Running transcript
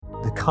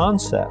the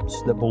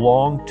concepts that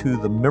belong to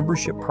the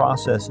membership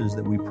processes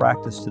that we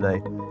practice today,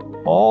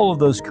 all of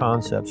those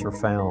concepts are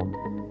found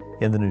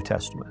in the New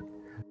Testament.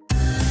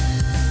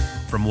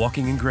 From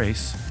Walking in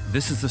Grace,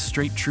 this is the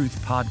Straight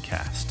Truth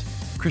Podcast,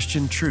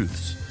 Christian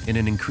truths in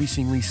an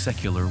increasingly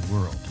secular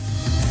world.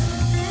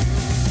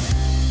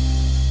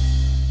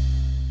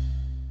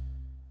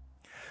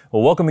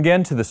 Well, welcome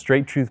again to the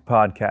Straight Truth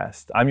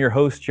Podcast. I'm your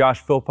host, Josh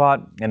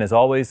Philpott, and as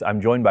always, I'm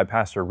joined by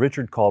Pastor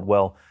Richard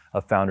Caldwell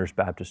of Founders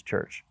Baptist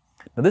Church.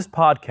 Now, this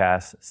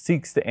podcast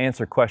seeks to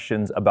answer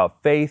questions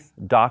about faith,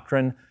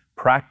 doctrine,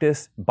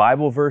 practice,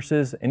 Bible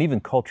verses, and even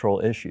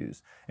cultural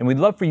issues. And we'd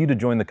love for you to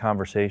join the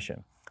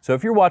conversation. So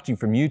if you're watching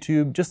from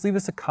YouTube, just leave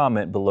us a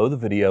comment below the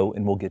video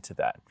and we'll get to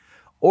that.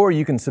 Or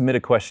you can submit a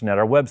question at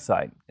our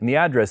website, and the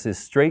address is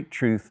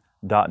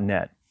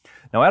straighttruth.net.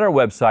 Now, at our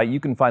website, you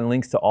can find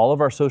links to all of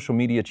our social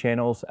media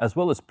channels as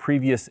well as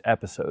previous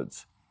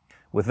episodes.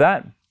 With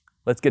that,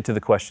 let's get to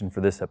the question for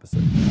this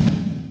episode.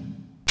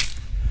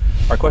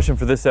 Our question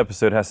for this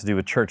episode has to do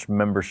with church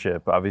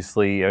membership.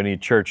 Obviously, any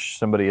church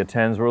somebody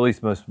attends, or at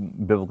least most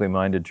biblically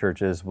minded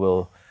churches,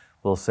 will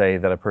say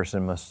that a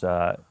person must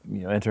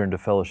enter into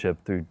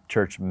fellowship through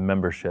church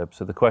membership.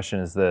 So the question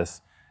is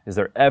this: is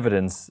there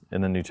evidence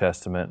in the New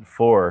Testament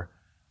for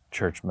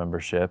church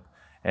membership?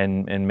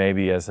 And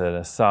maybe as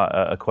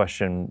a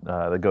question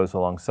that goes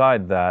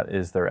alongside that,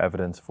 is there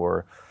evidence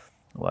for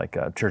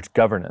church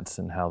governance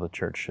and how the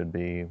church should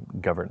be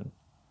governed?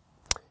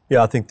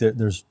 Yeah, I think that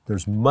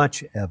there's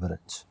much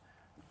evidence.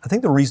 I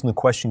think the reason the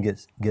question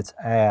gets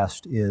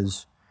asked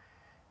is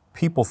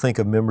people think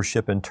of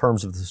membership in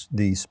terms of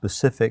the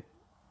specific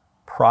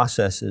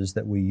processes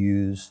that we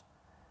use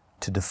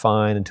to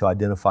define and to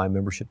identify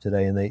membership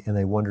today, and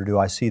they wonder, do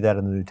I see that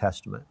in the New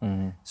Testament?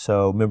 Mm-hmm.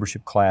 So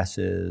membership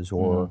classes,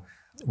 or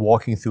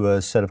walking through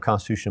a set of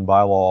Constitution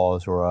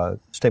bylaws, or a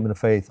statement of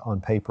faith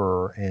on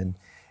paper, and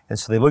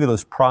so they look at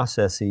those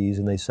processes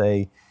and they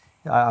say,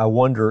 I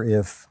wonder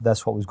if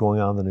that's what was going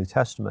on in the New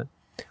Testament.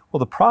 Well,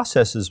 the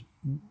processes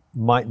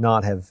might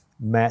not have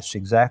matched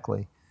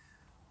exactly,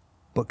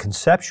 but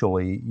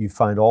conceptually you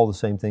find all the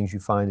same things you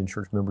find in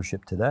church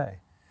membership today.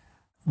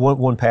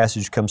 One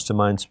passage comes to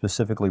mind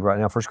specifically right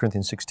now, 1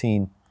 Corinthians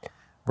 16,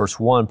 verse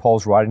 1.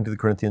 Paul's writing to the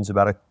Corinthians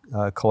about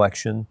a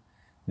collection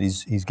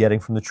he's getting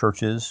from the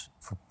churches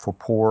for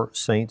poor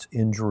saints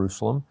in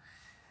Jerusalem.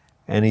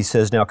 And he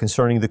says, now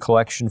concerning the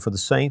collection for the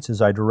saints,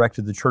 as I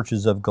directed the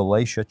churches of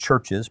Galatia,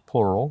 churches,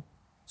 plural,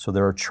 so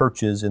there are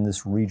churches in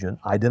this region,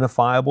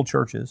 identifiable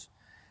churches,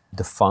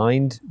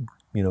 defined,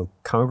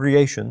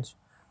 congregations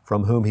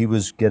from whom he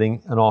was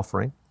getting an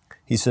offering.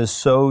 He says,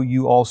 so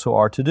you also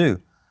are to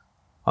do.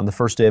 On the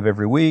first day of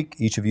every week,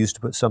 each of you is to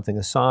put something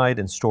aside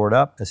and store it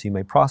up as he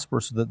may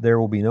prosper, so that there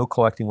will be no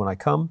collecting when I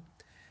come.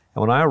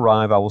 And when I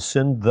arrive, I will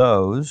send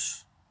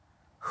those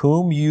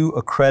whom you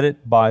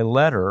accredit by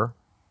letter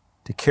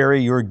to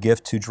carry your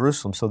gift to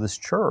Jerusalem. So this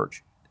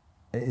church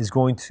is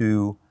going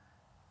to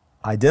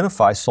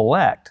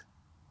select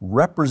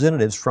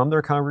representatives from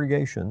their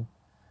congregation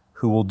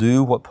who will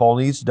do what Paul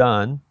needs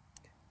done,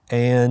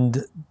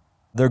 and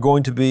they're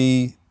going to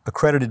be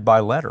accredited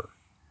by letter.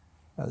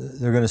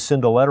 They're going to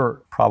send a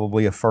letter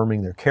probably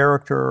affirming their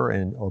character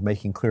or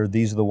making clear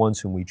these are the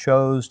ones whom we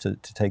chose to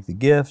take the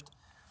gift.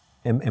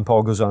 And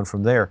Paul goes on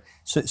from there.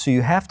 So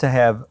you have to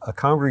have a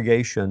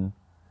congregation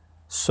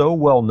so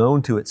well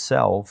known to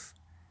itself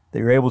that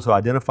you're able to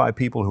identify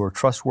people who are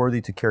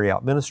trustworthy to carry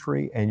out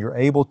ministry, and you're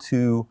able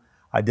to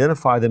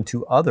identify them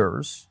to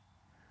others,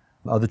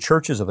 other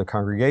churches, other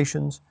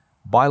congregations,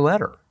 by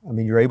letter. I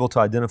mean, you're able to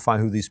identify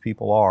who these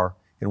people are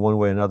in one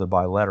way or another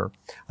by letter.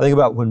 I think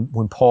about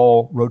when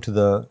Paul wrote to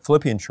the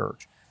Philippian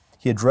church,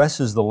 he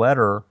addresses the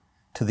letter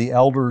to the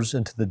elders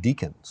and to the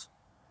deacons.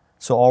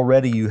 So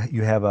already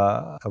you have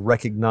a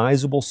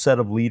recognizable set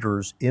of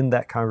leaders in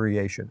that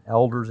congregation,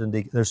 elders and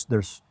deacons.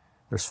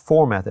 There's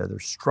format there,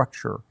 there's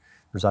structure,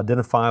 there's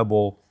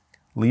identifiable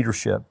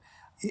leadership.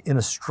 In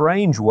a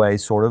strange way,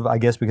 sort of, I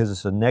guess because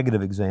it's a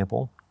negative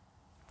example,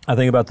 I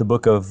think about the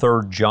book of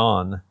 3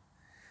 John,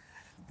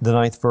 the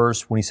 9th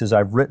verse, when he says,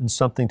 I've written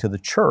something to the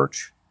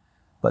church,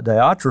 but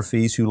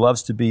Diotrephes, who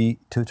loves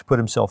to put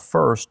himself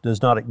first,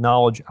 does not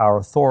acknowledge our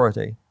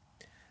authority.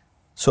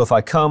 So if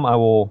I come, I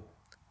will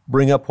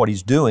bring up what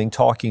he's doing,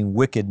 talking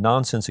wicked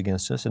nonsense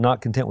against us, and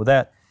not content with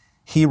that,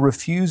 he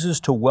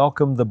refuses to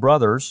welcome the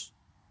brothers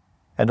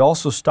and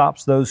also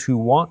stops those who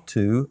want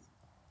to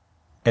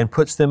and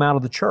puts them out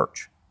of the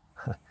church.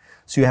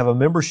 So you have a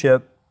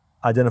membership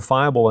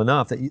identifiable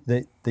enough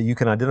that you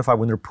can identify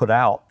when they're put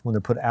out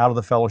of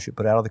the fellowship,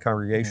 put out of the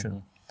congregation.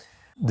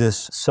 Mm-hmm.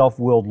 This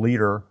self-willed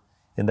leader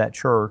in that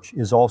church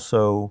is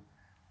also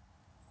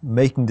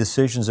making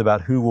decisions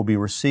about who will be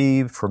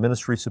received for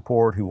ministry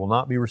support, who will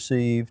not be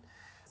received.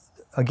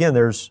 Again,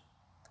 there's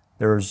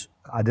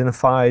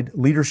identified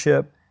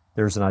leadership,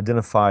 there's an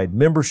identified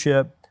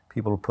membership.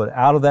 People are put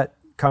out of that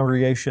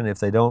congregation if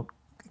they don't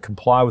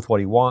comply with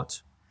what he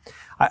wants.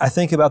 I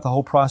think about the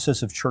whole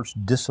process of church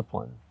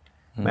discipline.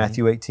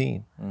 Matthew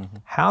 18.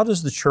 How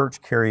does the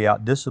church carry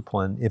out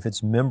discipline if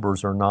its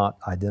members are not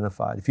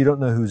identified? If you don't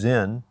know who's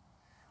in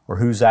or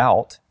who's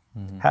out,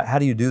 how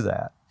do you do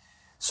that?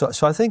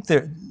 So I think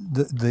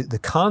the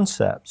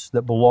concepts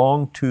that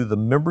belong to the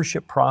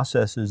membership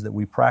processes that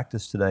we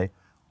practice today,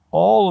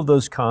 all of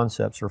those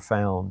concepts are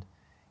found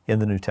in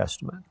the New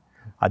Testament.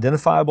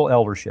 Identifiable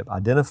eldership,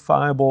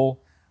 identifiable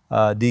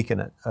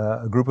deaconate,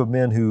 a group of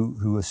men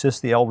who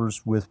assist the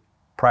elders with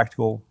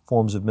practical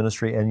forms of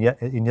ministry, and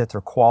yet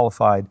they're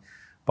qualified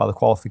by the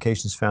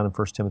qualifications found in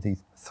 1 Timothy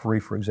 3,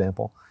 for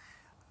example.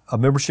 A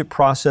membership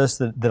process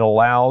that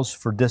allows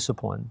for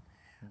discipline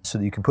so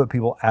that you can put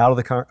people out of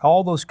the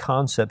all those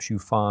concepts you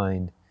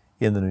find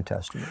in the New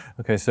Testament.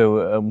 Okay,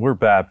 so we're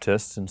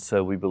Baptists, and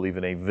so we believe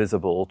in a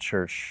visible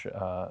church,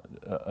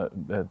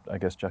 I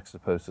guess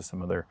juxtaposed to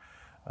some other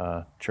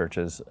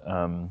churches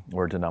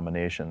or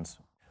denominations.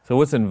 So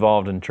what's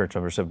involved in church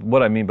membership?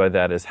 What I mean by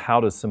that is,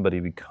 how does somebody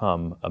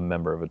become a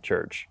member of a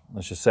church?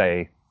 Let's just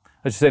say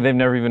they've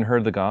never even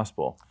heard the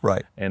gospel.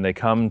 Right. And they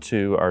come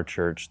to our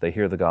church, they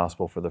hear the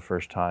gospel for the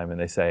first time, and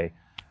they say,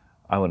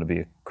 I want to be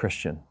a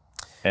Christian,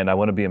 and I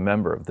want to be a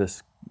member of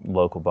this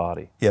local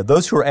body. Yeah,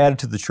 those who are added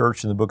to the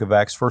church in the book of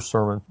Acts, first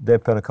sermon, day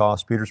of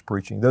Pentecost, Peter's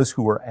preaching, those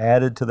who were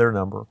added to their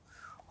number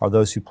are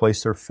those who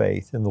placed their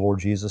faith in the Lord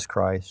Jesus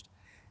Christ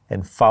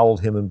and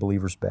followed him in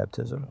believers'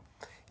 baptism.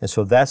 And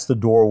so that's the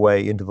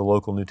doorway into the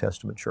local New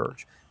Testament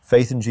church.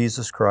 Faith in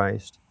Jesus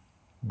Christ,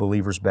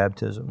 believers'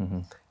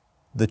 baptism.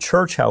 The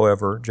church,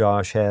 however,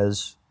 Josh,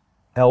 has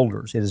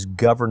elders. It is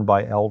governed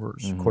by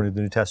elders, according to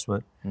the New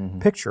Testament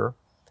picture.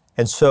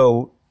 And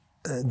so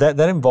that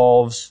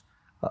involves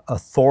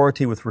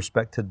authority with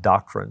respect to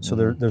doctrine. So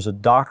there's a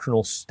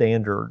doctrinal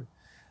standard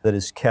that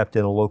is kept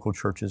in a local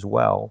church as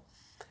well.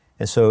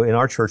 And so in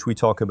our church, we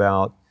talk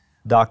about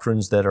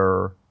doctrines that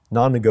are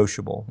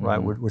non-negotiable,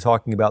 right? We're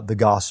talking about the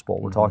gospel.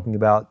 We're talking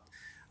about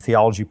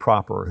theology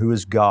proper. Who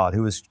is God?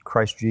 Who is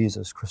Christ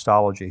Jesus?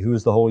 Christology. Who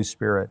is the Holy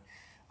Spirit?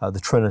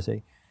 The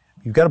Trinity.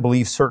 You've got to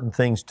believe certain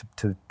things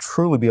to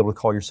truly be able to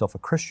call yourself a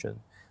Christian.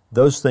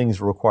 Those things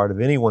are required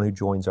of anyone who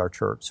joins our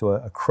church. So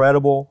a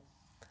credible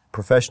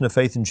profession of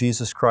faith in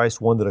Jesus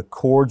Christ, one that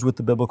accords with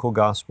the biblical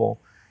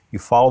gospel. You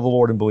follow the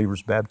Lord in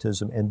believers'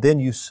 baptism, and then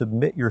you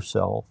submit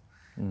yourself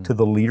to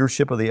the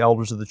leadership of the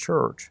elders of the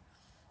church.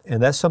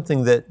 And that's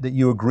something that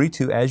you agree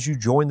to as you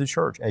join the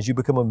church, as you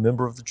become a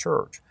member of the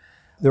church.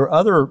 There are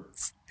other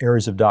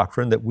areas of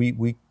doctrine that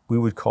we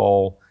would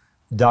call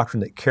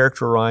doctrine that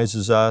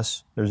characterizes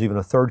us. There's even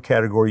a third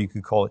category, you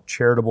could call it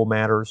charitable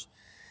matters.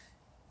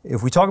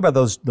 If we talk about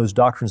those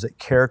doctrines that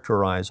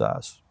characterize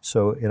us,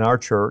 so in our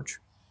church,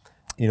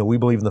 we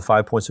believe in the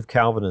 5 points of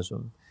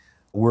Calvinism.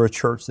 We're a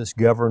church that's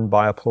governed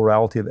by a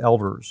plurality of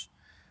elders.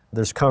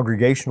 There's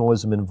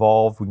congregationalism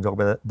involved. We can talk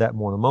about that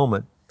more in a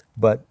moment.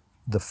 But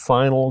the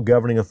final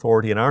governing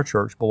authority in our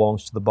church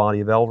belongs to the body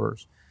of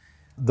elders.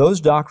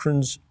 Those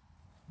doctrines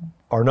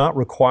are not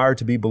required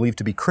to be believed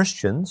to be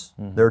Christians.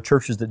 There are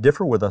churches that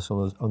differ with us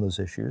on those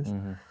issues.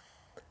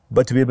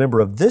 But to be a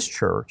member of this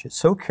church, it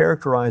so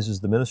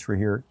characterizes the ministry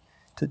here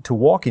to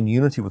walk in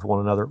unity with one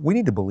another. We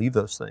need to believe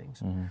those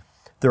things.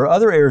 There are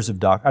other areas of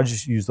doctrine, I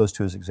just use those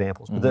two as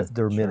examples, but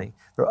there are many.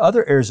 There are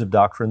other areas of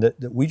doctrine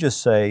that we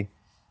just say,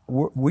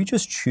 we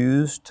just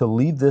choose to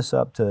leave this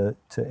up to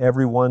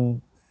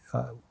everyone,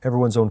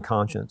 everyone's own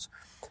conscience.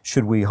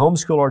 Should we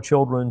homeschool our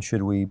children?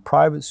 Should we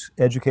private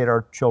educate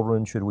our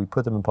children? Should we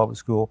put them in public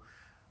school?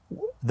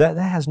 That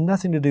has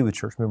nothing to do with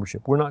church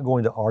membership. We're not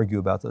going to argue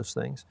about those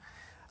things.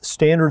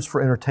 Standards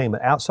for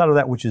entertainment, outside of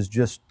that which is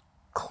just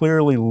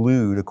clearly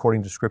lewd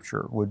according to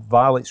Scripture, would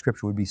violate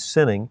Scripture, would be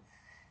sinning,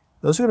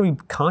 those are going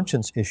to be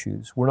conscience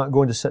issues. We're not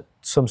going to set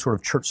some sort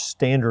of church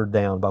standard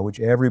down by which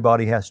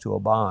everybody has to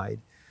abide.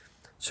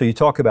 So you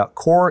talk about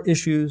core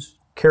issues,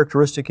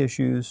 characteristic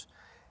issues,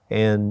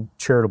 and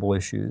charitable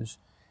issues.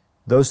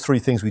 Those three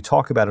things we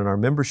talk about in our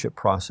membership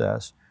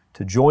process.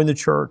 To join the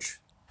church,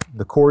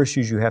 the core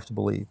issues you have to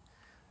believe.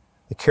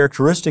 The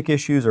characteristic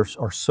issues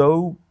are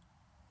so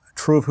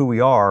true of who we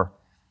are,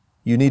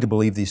 you need to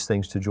believe these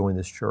things to join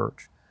this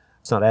church.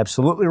 It's not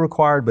absolutely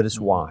required, but it's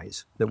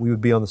wise that we would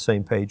be on the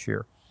same page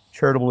here.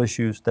 Charitable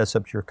issues, that's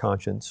up to your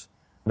conscience.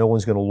 No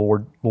one's going to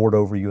lord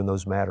over you in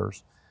those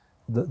matters.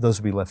 Those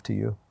will be left to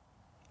you.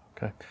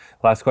 Okay.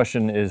 Last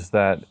question is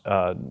that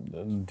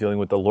dealing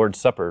with the Lord's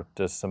Supper,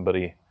 does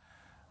somebody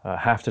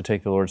have to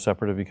take the Lord's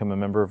Supper to become a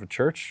member of a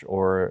church?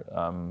 Or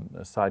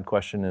a side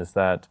question is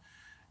that,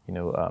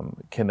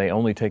 can they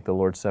only take the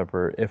Lord's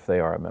Supper if they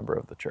are a member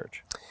of the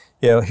church?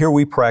 Yeah, here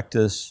we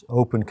practice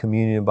open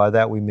communion. By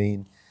that we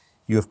mean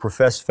you have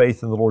professed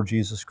faith in the Lord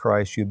Jesus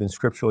Christ, you've been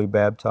scripturally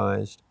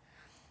baptized,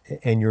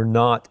 and you're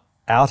not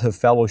out of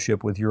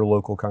fellowship with your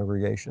local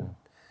congregation.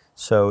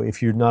 So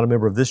if you're not a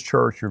member of this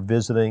church, you're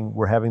visiting,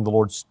 we're having the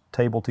Lord's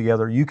table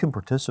together, you can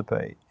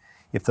participate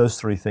if those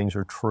three things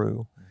are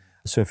true.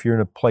 So if you're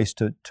in a place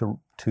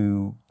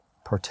to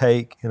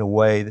partake in a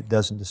way that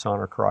doesn't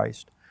dishonor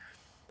Christ.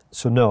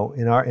 So no,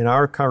 in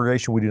our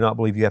congregation, we do not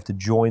believe you have to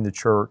join the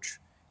church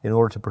in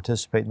order to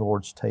participate in the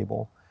Lord's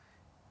table.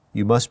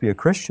 You must be a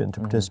Christian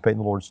to participate in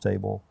the Lord's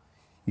table.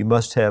 You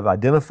must have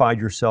identified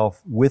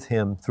yourself with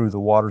Him through the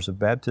waters of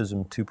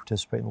baptism to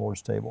participate in the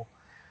Lord's table.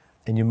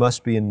 And you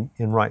must be in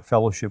right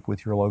fellowship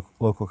with your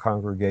local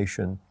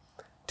congregation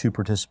to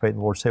participate in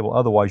the Lord's table.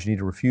 Otherwise, you need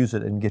to refuse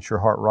it and get your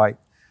heart right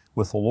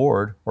with the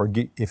Lord, or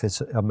if it's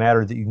a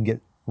matter that you can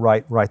get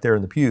right there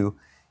in the pew,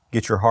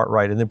 get your heart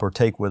right and then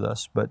partake with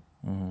us. But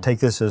take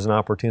this as an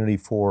opportunity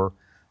for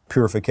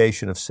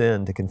purification of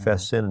sin, to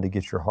confess sin and to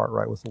get your heart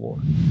right with the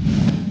Lord.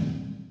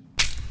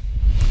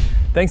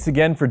 Thanks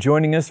again for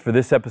joining us for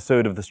this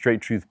episode of the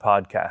Straight Truth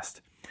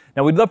Podcast.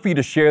 Now, we'd love for you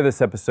to share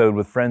this episode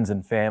with friends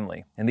and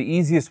family. And the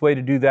easiest way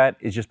to do that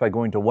is just by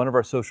going to one of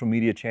our social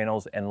media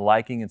channels and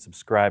liking and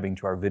subscribing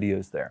to our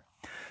videos there.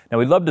 Now,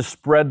 we'd love to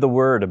spread the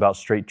word about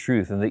Straight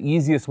Truth. And the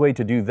easiest way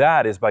to do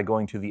that is by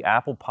going to the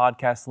Apple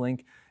Podcast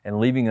link and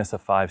leaving us a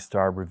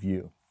 5-star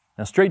review.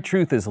 Now, Straight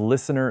Truth is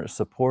listener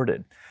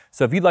supported.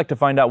 So if you'd like to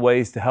find out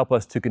ways to help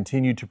us to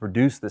continue to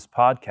produce this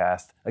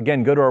podcast,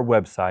 again, go to our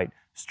website,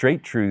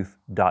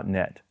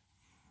 straighttruth.net.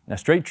 Now,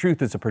 Straight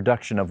Truth is a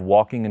production of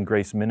Walking in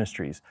Grace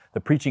Ministries, the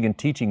preaching and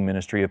teaching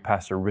ministry of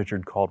Pastor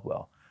Richard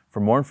Caldwell. For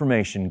more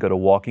information, go to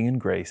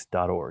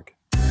walkingingrace.org.